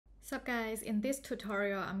Sup guys, in this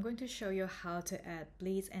tutorial I'm going to show you how to add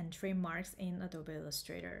bleeds and trim marks in Adobe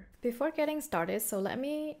Illustrator. Before getting started, so let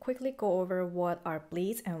me quickly go over what are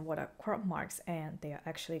bleeds and what are crop marks, and they are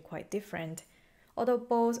actually quite different. Although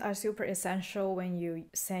both are super essential when you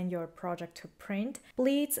send your project to print,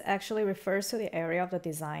 bleeds actually refers to the area of the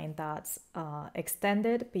design that's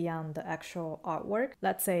extended beyond the actual artwork.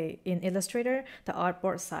 Let's say in Illustrator, the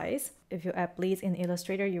artboard size. If you add bleeds in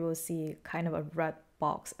Illustrator, you will see kind of a red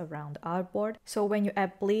box around the artboard. So when you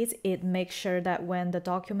add bleeds, it makes sure that when the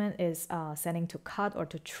document is sending to cut or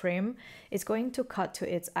to trim, it's going to cut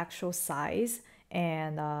to its actual size,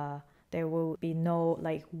 and there will be no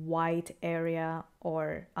like white area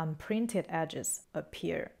or unprinted edges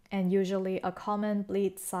appear. And usually a common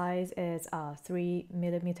bleed size is 3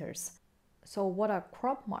 millimeters. So what are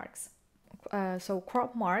crop marks? So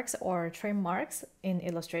crop marks or trim marks in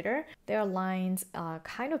Illustrator, they are lines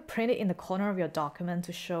kind of printed in the corner of your document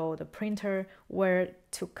to show the printer where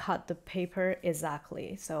to cut the paper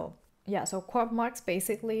exactly. So yeah, so crop marks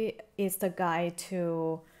basically is the guide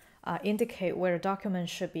to indicate where a document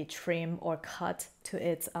should be trimmed or cut to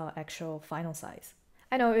its actual final size.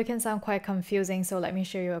 I know it can sound quite confusing, so let me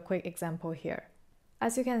show you a quick example here.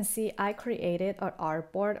 As you can see, I created an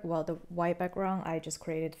artboard. Well, the white background I just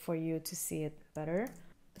created for you to see it better.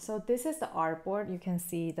 So this is the artboard. You can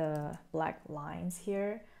see the black lines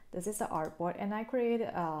here. This is the artboard, and I created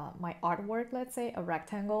my artwork, let's say a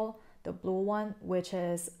rectangle, the blue one, which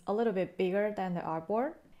is a little bit bigger than the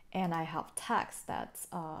artboard. And I have text that's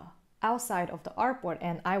outside of the artboard,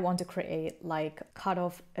 and I want to create like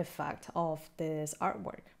cutoff effect of this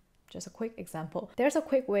artwork. Just a quick example. There's a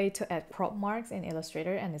quick way to add crop marks in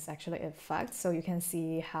Illustrator, and it's actually effect, so you can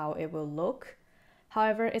see how it will look.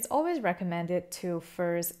 However, it's always recommended to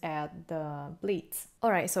first add the bleeds.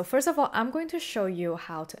 Alright, so first of all, I'm going to show you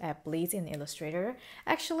how to add bleeds in Illustrator.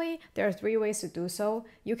 Actually, there are 3 ways to do so.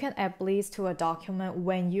 You can add bleeds to a document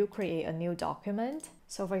when you create a new document.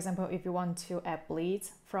 So for example, if you want to add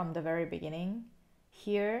bleeds from the very beginning,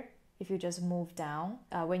 here, if you just move down,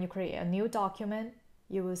 when you create a new document,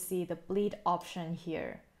 you will see the bleed option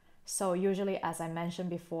here. So usually, as I mentioned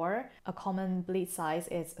before, a common bleed size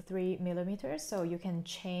is 3 millimeters. So you can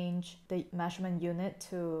change the measurement unit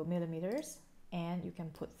to millimeters, and you can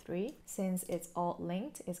put 3. Since it's all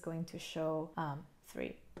linked, it's going to show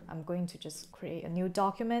 3. I'm going to just create a new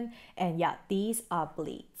document, and yeah, these are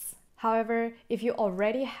bleeds. However, if you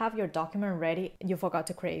already have your document ready, you forgot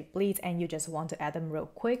to create bleeds and you just want to add them real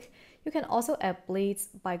quick, you can also add bleeds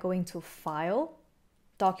by going to File,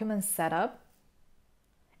 Document Setup,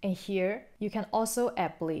 and here you can also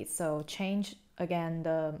add bleeds. So change again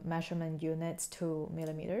the measurement units to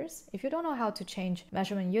millimeters. If you don't know how to change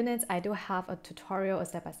measurement units, I do have a tutorial, a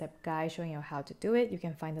step-by-step guide showing you how to do it. You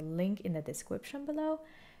can find the link in the description below.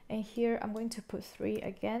 And here I'm going to put 3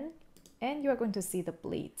 again, and you're going to see the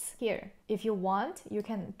bleeds here. If you want, you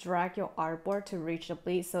can drag your artboard to reach the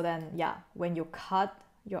bleeds, so then yeah, when you cut,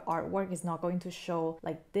 your artwork is not going to show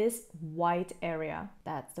like this white area.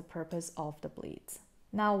 That's the purpose of the bleeds.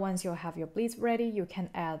 Now, once you have your bleeds ready, you can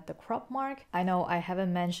add the crop mark. I know I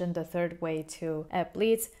haven't mentioned the 3rd way to add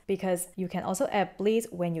bleeds, because you can also add bleeds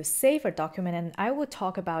when you save a document, and I will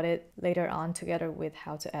talk about it later on together with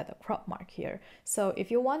how to add the crop mark here. So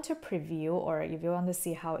if you want to preview, or if you want to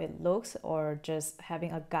see how it looks, or just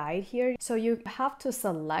having a guide here, so you have to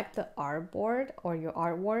select the artboard or your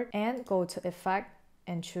artwork and go to Effect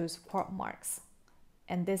and choose crop marks.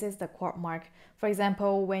 And this is the crop mark. For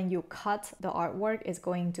example, when you cut the artwork, it's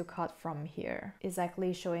going to cut from here,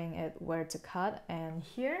 exactly showing it where to cut. And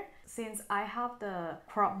here, since I have the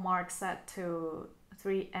crop mark set to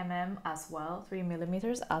 3 mm as well, 3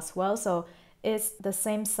 millimeters as well, so it's the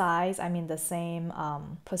same size, I mean the same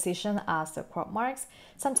position as the crop marks.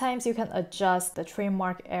 Sometimes you can adjust the trim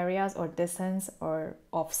mark areas or distance or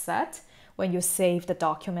offset when you save the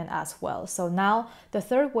document as well. So now the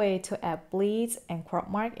 3rd way to add bleeds and crop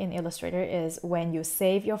mark in Illustrator is when you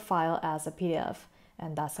save your file as a PDF.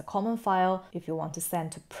 And that's a common file if you want to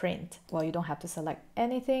send to print. Well, you don't have to select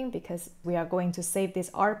anything because we are going to save this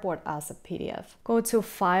artboard as a PDF. Go to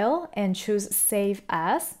File and choose Save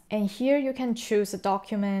As. And here you can choose the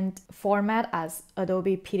document format as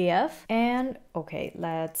Adobe PDF. And okay,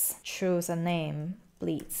 let's choose a name,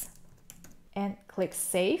 Bleeds. And click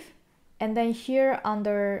Save. And then here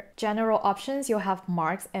under General Options, you'll have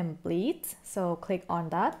Marks and Bleeds. So click on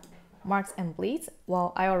that, Marks and Bleeds.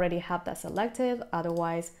 Well, I already have that selected.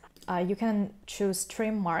 Otherwise, you can choose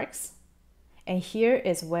Trim Marks. And here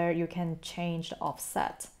is where you can change the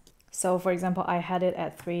offset. So for example, I had it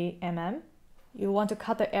at 3 mm. you want to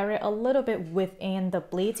cut the area a little bit within the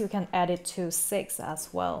bleeds, you can add it to 6 as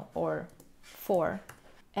well, or 4.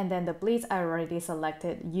 And then the bleeds I already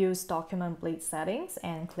selected, use document bleed settings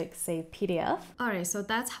and click save PDF. Alright, so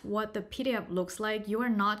that's what the PDF looks like. You are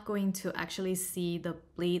not going to actually see the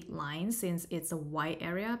bleed line since it's a white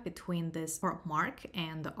area between this crop mark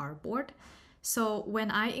and the artboard. So when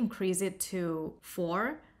I increase it to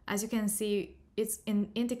 4, as you can see, it's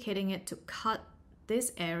indicating it to cut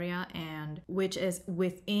this area, and which is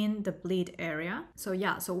within the bleed area. So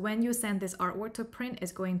yeah, so when you send this artwork to print,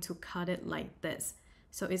 it's going to cut it like this.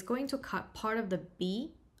 So it's going to cut part of the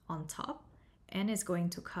B on top, and it's going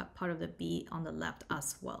to cut part of the B on the left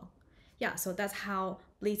as well. Yeah, so that's how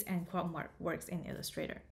bleeds and crop mark works in Illustrator.